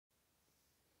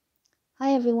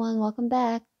Hi everyone, welcome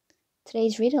back.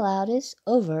 Today's read aloud is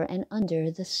Over and Under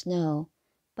the Snow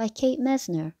by Kate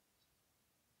Mesner.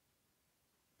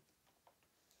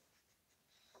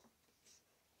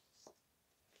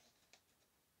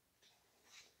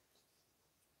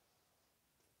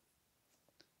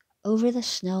 Over the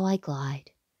snow I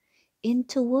glide,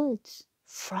 into woods,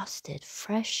 frosted,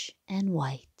 fresh and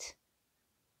white.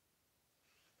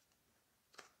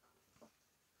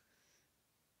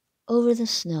 Over the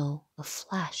snow, a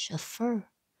flash of fur,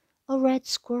 a red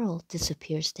squirrel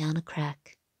disappears down a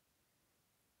crack.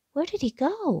 Where did he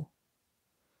go?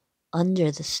 Under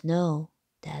the snow,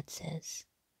 Dad says.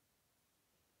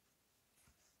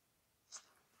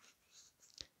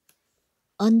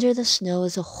 Under the snow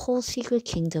is a whole secret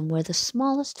kingdom where the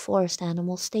smallest forest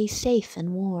animals stay safe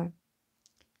and warm.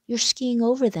 You're skiing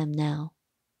over them now.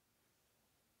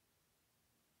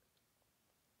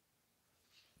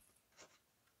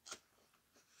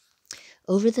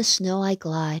 Over the snow I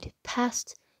glide,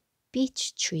 past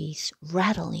beech trees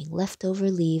rattling leftover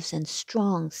leaves and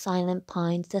strong, silent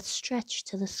pines that stretch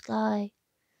to the sky.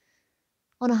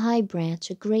 On a high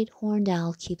branch, a great horned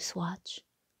owl keeps watch.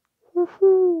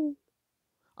 Woo-hoo!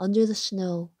 Under the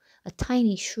snow, a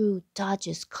tiny shrew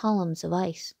dodges columns of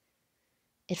ice.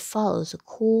 It follows a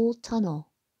cool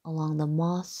tunnel along the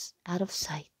moss out of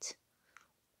sight.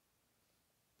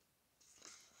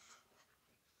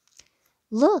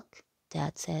 Look,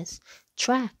 Dad says,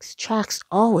 tracks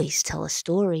always tell a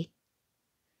story.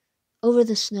 Over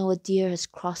the snow a deer has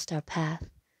crossed our path.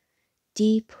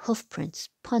 Deep hoofprints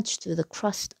punch through the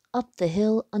crust up the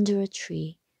hill under a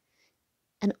tree.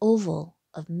 An oval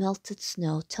of melted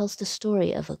snow tells the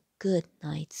story of a good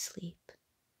night's sleep.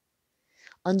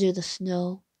 Under the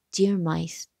snow, deer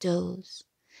mice doze.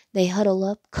 They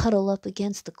cuddle up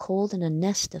against the cold in a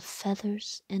nest of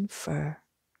feathers and fur.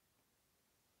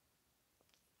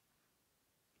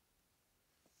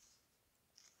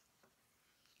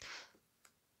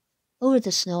 Over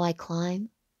the snow I climb,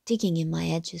 digging in my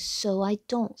edges so I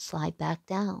don't slide back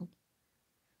down.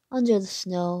 Under the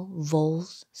snow,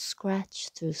 voles scratch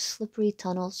through slippery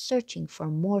tunnels searching for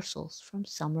morsels from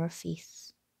summer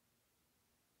feasts.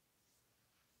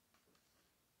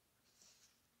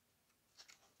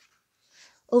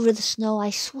 Over the snow I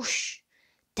swoosh,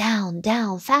 down,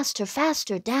 down, faster,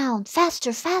 faster, down,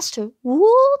 faster, faster,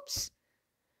 whoops!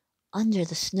 Under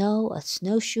the snow, a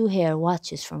snowshoe hare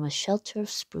watches from a shelter of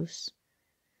spruce.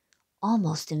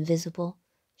 Almost invisible,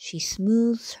 she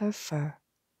smooths her fur,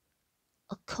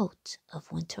 a coat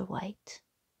of winter white.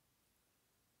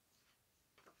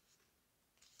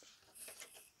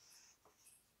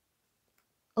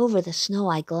 Over the snow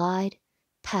I glide,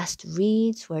 past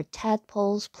reeds where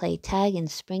tadpoles play tag in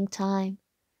springtime.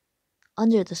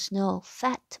 Under the snow,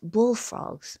 fat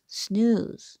bullfrogs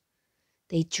snooze.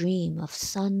 They dream of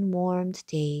sun-warmed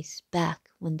days back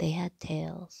when they had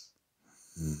tails.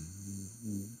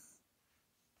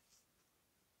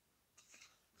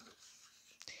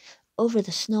 Over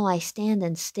the snow I stand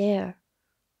and stare,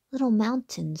 little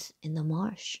mountains in the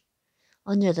marsh.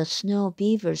 Under the snow,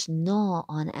 beavers gnaw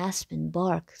on aspen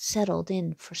bark settled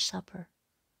in for supper.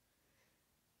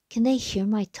 Can they hear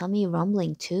my tummy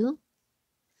rumbling too?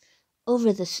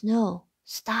 Over the snow,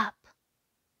 stop,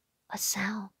 a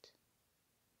sound.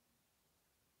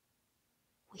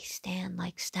 We stand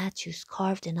like statues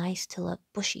carved in ice till a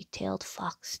bushy-tailed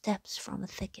fox steps from a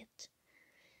thicket,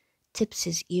 tips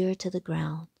his ear to the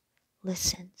ground,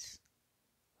 listens,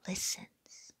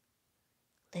 listens,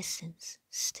 listens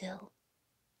still.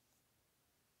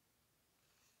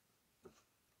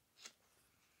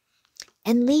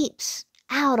 And leaps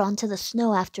out onto the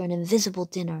snow after an invisible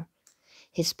dinner.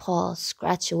 His paws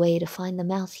scratch away to find the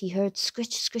mouth he heard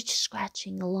scritch, scritch,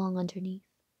 scratching along underneath,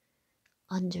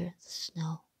 under the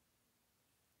snow.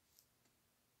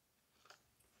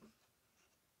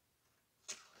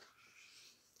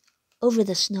 Over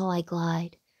the snow I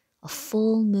glide. A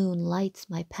full moon lights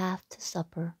my path to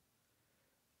supper.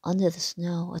 Under the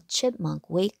snow, a chipmunk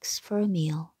wakes for a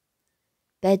meal.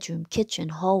 Bedroom, kitchen,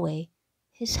 hallway,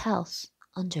 his house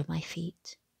under my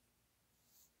feet.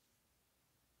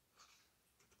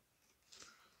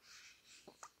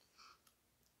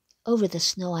 Over the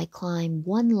snow I climb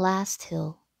one last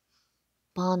hill.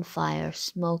 Bonfire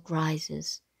smoke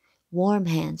rises. Warm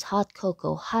hands, hot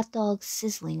cocoa, hot dogs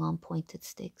sizzling on pointed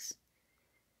sticks.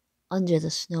 Under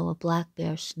the snow a black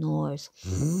bear snores,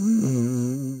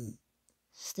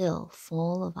 still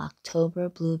full of October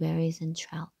blueberries and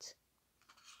trout.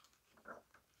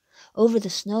 Over the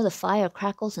snow the fire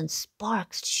crackles and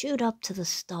sparks shoot up to the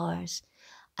stars.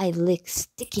 I lick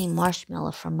sticky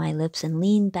marshmallow from my lips and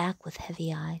lean back with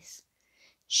heavy eyes.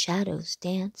 Shadows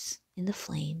dance in the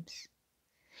flames.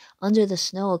 Under the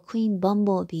snow, a queen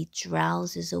bumblebee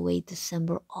drowses away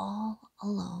December all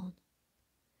alone.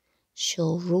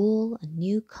 She'll rule a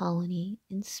new colony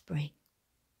in spring.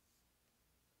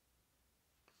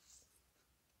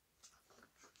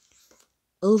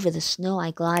 Over the snow I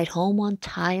glide home on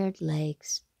tired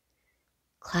legs.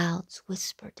 Clouds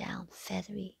whisper down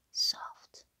feathery,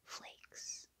 soft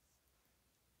flakes.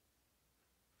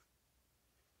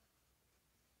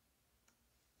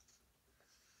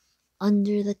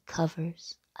 Under the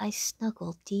covers, I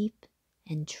snuggle deep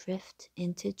and drift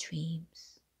into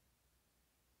dreams.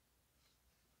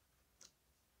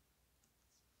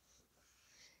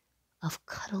 Of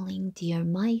cuddling deer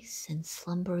mice and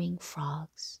slumbering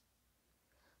frogs,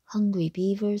 hungry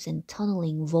beavers and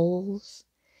tunneling voles,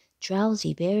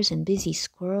 drowsy bears and busy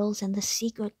squirrels, and the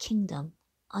secret kingdom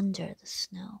under the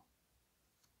snow.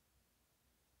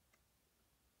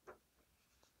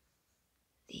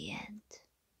 The end.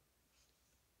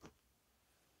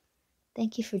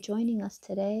 Thank you for joining us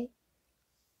today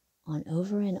on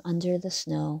Over and Under the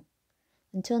Snow.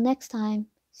 Until next time,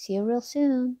 see you real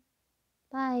soon.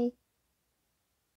 Bye.